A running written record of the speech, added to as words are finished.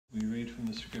from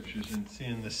the Scriptures, and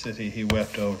seeing the city, he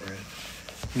wept over it.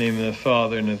 In the name of the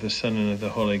Father, and of the Son, and of the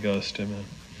Holy Ghost. Amen.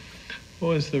 What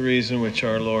was the reason which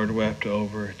our Lord wept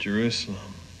over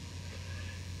Jerusalem?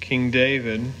 King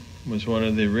David was one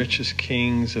of the richest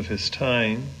kings of his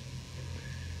time,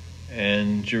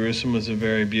 and Jerusalem was a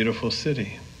very beautiful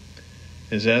city.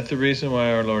 Is that the reason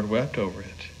why our Lord wept over it?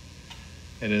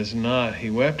 It is not. He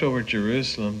wept over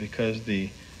Jerusalem because the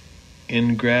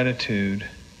ingratitude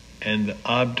and the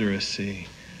obduracy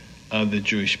of the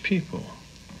Jewish people.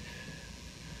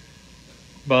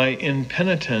 By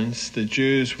impenitence, the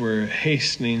Jews were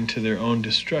hastening to their own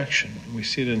destruction. We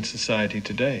see it in society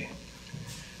today.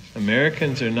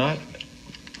 Americans are not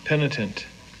penitent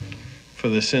for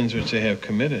the sins which they have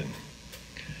committed.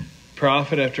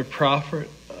 Prophet after prophet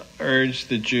urged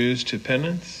the Jews to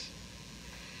penance,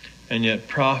 and yet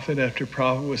prophet after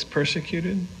prophet was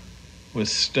persecuted,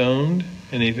 was stoned,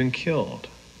 and even killed,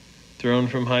 thrown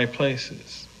from high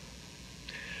places.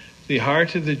 The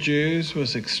heart of the Jews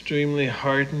was extremely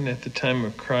hardened at the time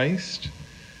of Christ,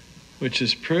 which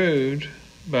is proved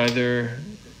by their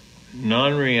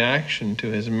non-reaction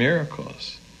to his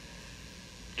miracles.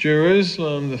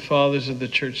 Jerusalem, the fathers of the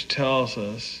church tells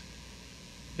us,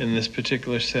 in this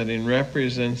particular setting,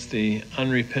 represents the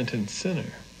unrepentant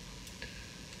sinner,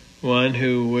 one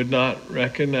who would not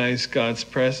recognize God's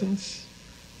presence,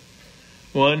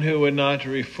 one who would not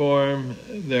reform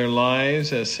their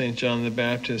lives as St. John the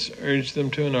Baptist urged them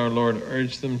to and our Lord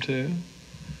urged them to,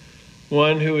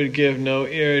 one who would give no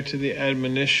ear to the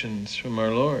admonitions from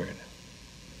our Lord.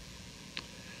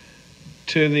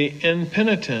 To the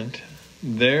impenitent,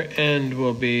 their end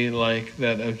will be like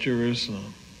that of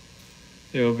Jerusalem.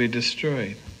 They will be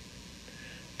destroyed.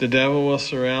 The devil will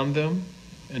surround them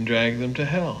and drag them to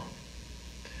hell.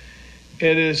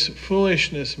 It is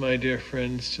foolishness, my dear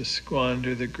friends, to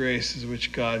squander the graces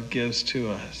which God gives to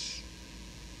us.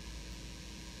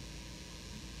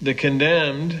 The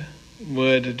condemned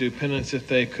would do penance if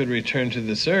they could return to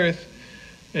this earth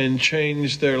and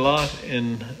change their lot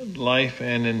in life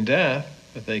and in death,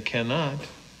 but they cannot.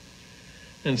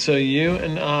 And so you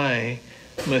and I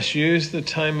must use the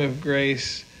time of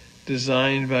grace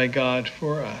designed by God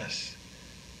for us.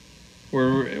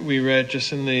 We read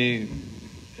just in the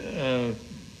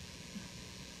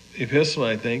epistle,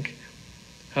 I think,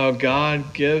 how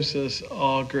God gives us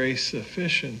all grace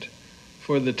sufficient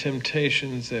for the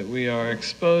temptations that we are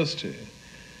exposed to.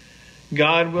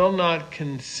 God will not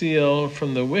conceal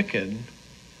from the wicked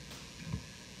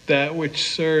that which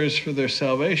serves for their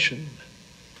salvation,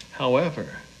 however.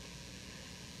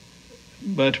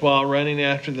 But while running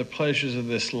after the pleasures of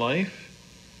this life,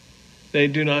 they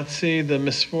do not see the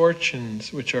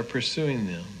misfortunes which are pursuing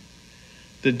them,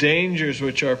 the dangers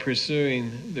which are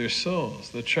pursuing their souls,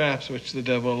 the traps which the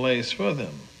devil lays for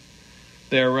them.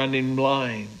 They are running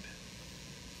blind.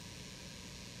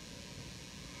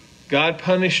 God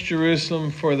punished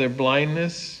Jerusalem for their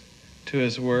blindness to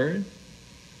his word.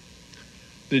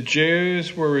 The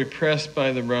Jews were repressed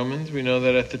by the Romans. We know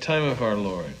that at the time of our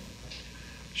Lord.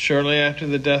 Shortly after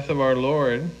the death of our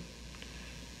Lord,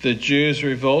 the Jews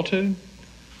revolted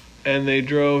and they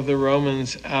drove the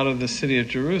Romans out of the city of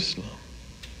Jerusalem.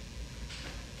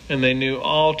 And they knew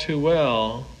all too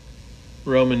well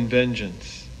Roman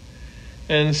vengeance.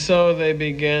 And so they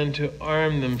began to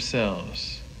arm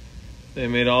themselves. They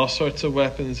made all sorts of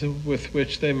weapons with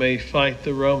which they may fight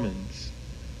the Romans.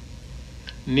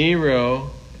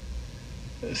 Nero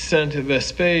sent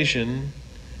Vespasian,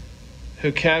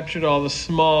 who captured all the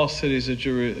small cities of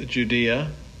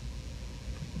Judea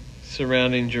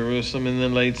surrounding Jerusalem, and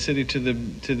then laid city to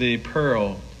the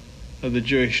pearl of the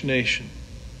Jewish nation,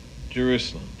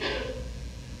 Jerusalem.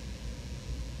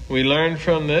 We learn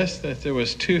from this that there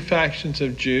was two factions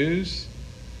of Jews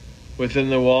within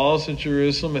the walls of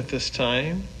Jerusalem at this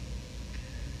time,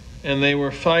 and they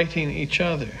were fighting each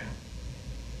other,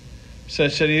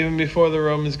 such that even before the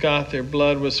Romans got there,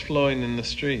 blood was flowing in the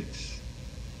streets.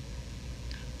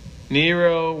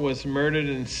 Nero was murdered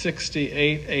in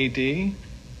 68 A.D.,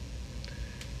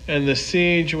 and the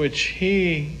siege which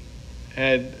he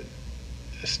had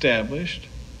established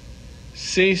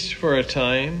ceased for a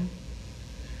time,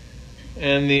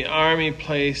 and the army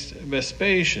placed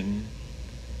Vespasian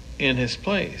in his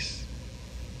place.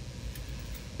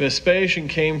 Vespasian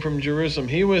came from Jerusalem.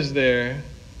 He was there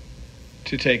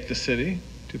to take the city,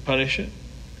 to punish it,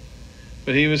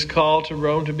 but he was called to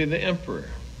Rome to be the emperor.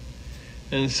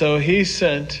 And so he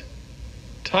sent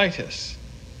Titus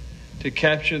to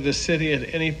capture the city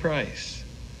at any price,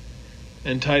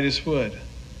 and Titus would.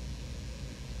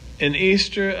 In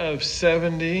Easter of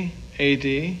 70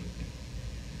 A.D.,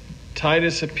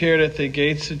 Titus appeared at the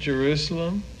gates of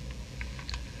Jerusalem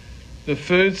The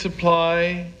food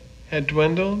supply had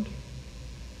dwindled.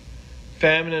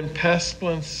 Famine and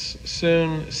pestilence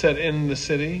soon set in the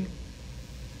city.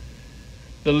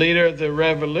 The leader of the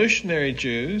revolutionary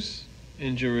Jews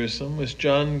in Jerusalem was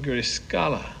John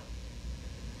Grishkala.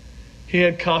 He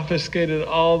had confiscated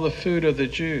all the food of the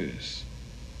Jews.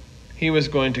 He was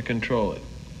going to control it.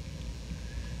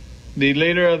 The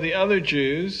leader of the other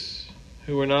Jews,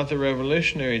 who were not the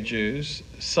revolutionary Jews,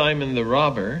 Simon the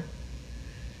robber,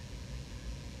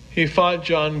 he fought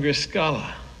John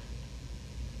Grishkala.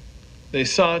 They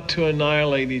sought to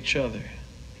annihilate each other.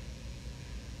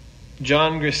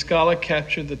 John Grishkala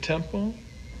captured the temple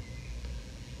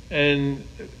and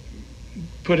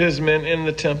put his men in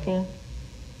the temple.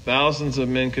 Thousands of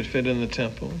men could fit in the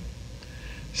temple.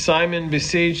 Simon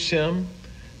besieged him,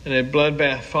 and a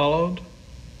bloodbath followed.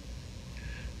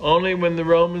 Only when the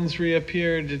Romans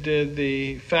reappeared did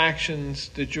the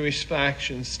Jewish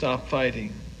factions, stop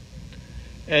fighting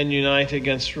and unite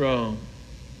against Rome.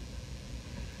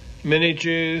 Many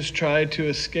Jews tried to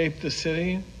escape the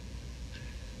city.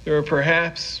 There were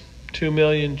perhaps 2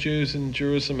 million Jews in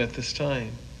Jerusalem at this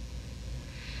time.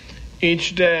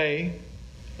 Each day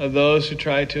of those who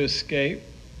tried to escape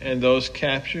and those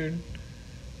captured,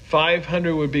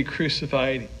 500 would be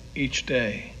crucified each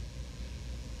day.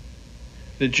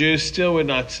 The Jews still would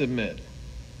not submit.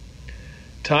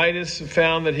 Titus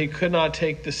found that he could not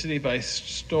take the city by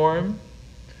storm,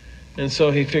 and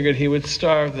so he figured he would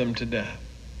starve them to death.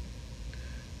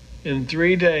 In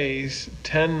 3 days,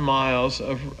 10 miles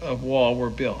of wall were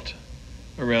built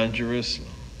around Jerusalem.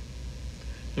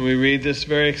 And we read this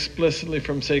very explicitly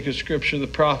from sacred scripture, the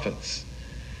prophets.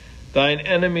 Thine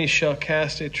enemies shall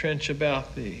cast a trench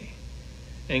about thee,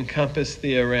 and compass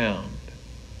thee around.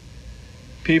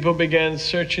 People began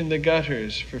searching the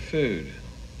gutters for food.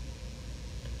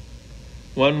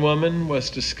 One woman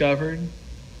was discovered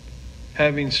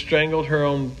having strangled her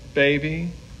own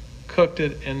baby, cooked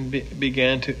it, and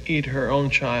began to eat her own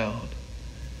child.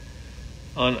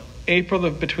 Between April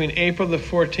the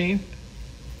 14th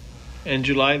and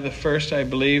July the 1st, I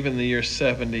believe, in the year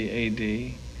 70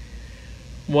 A.D.,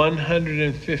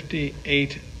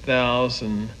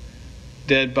 158,000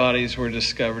 dead bodies were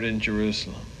discovered in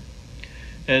Jerusalem.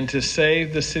 And to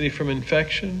save the city from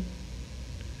infection,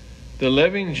 the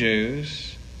living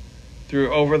Jews threw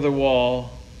over the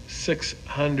wall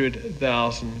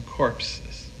 600,000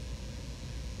 corpses.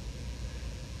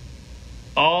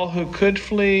 All who could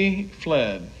flee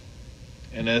fled.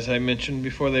 And as I mentioned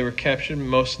before, they were captured.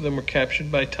 Most of them were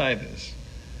captured by Titus.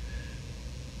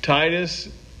 Titus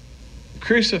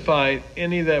crucified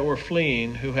any that were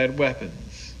fleeing who had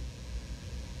weapons.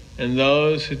 And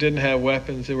those who didn't have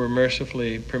weapons, they were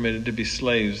mercifully permitted to be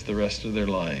slaves the rest of their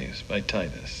lives by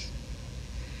Titus.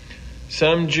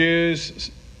 Some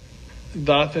Jews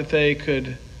thought that they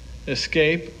could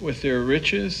escape with their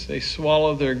riches. They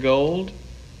swallowed their gold.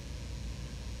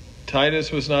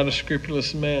 Titus was not a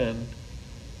scrupulous man.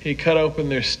 He cut open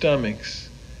their stomachs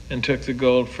and took the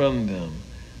gold from them,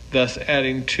 thus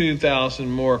adding 2,000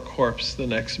 more corpses the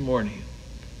next morning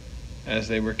as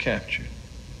they were captured.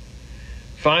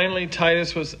 Finally,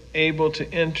 Titus was able to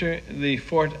enter the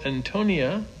Fort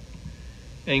Antonia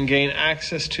and gain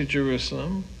access to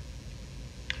Jerusalem.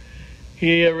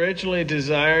 He originally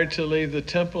desired to leave the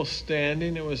temple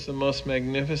standing. It was the most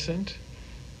magnificent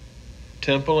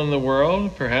temple in the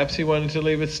world. Perhaps he wanted to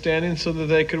leave it standing so that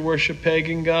they could worship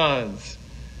pagan gods,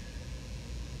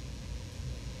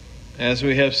 as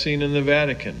we have seen in the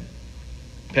Vatican,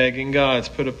 pagan gods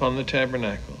put upon the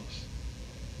tabernacles.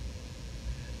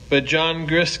 But John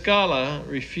Grishkala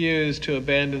refused to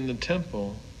abandon the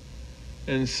temple,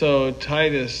 and so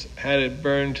Titus had it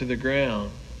burned to the ground.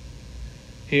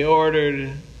 He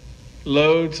ordered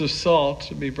loads of salt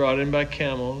to be brought in by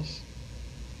camels,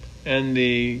 and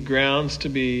the grounds to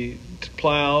be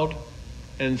plowed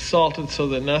and salted so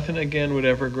that nothing again would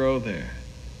ever grow there.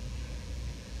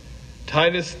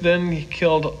 Titus then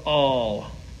killed all.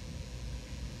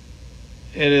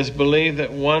 It is believed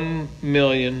that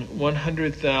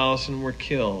 1,100,000 were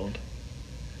killed,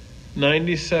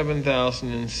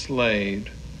 97,000 enslaved,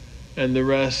 and the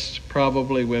rest,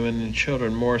 probably women and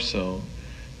children more so,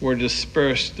 were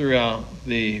dispersed throughout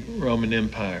the Roman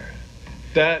Empire.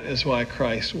 That is why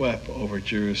Christ wept over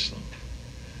Jerusalem.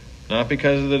 Not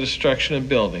because of the destruction of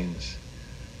buildings,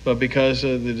 but because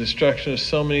of the destruction of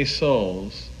so many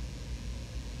souls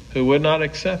who would not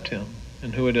accept him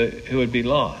and who would be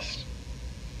lost.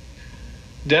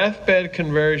 Deathbed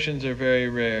conversions are very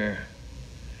rare.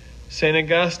 St.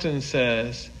 Augustine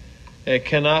says, it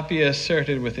cannot be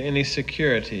asserted with any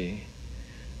security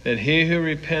that he who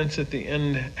repents at the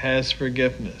end has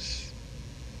forgiveness.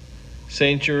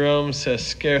 St. Jerome says,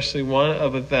 scarcely one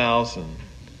of 1,000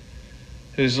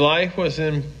 whose life was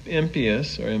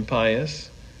impious or impious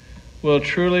will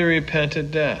truly repent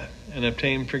at death and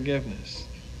obtain forgiveness.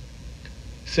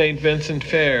 St. Vincent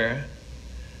Ferrer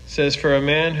says, for a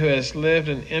man who has lived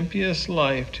an impious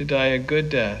life to die a good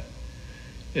death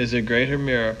is a greater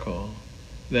miracle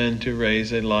than to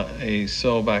raise a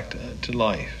soul back to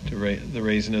life, the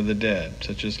raising of the dead,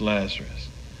 such as Lazarus.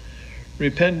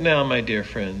 Repent now, my dear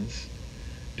friends.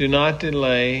 Do not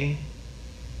delay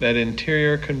that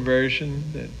interior conversion,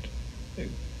 that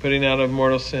putting out of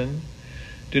mortal sin.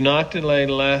 Do not delay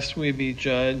lest we be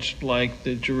judged like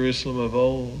the Jerusalem of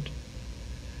old.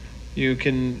 You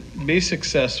can be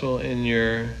successful in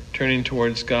your turning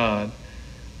towards God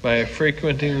by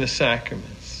frequenting the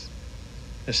sacraments,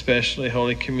 especially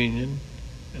Holy Communion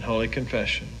and Holy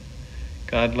Confession.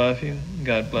 God love you.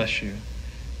 God bless you.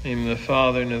 In the name of the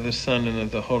Father, and of the Son, and of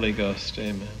the Holy Ghost.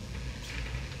 Amen.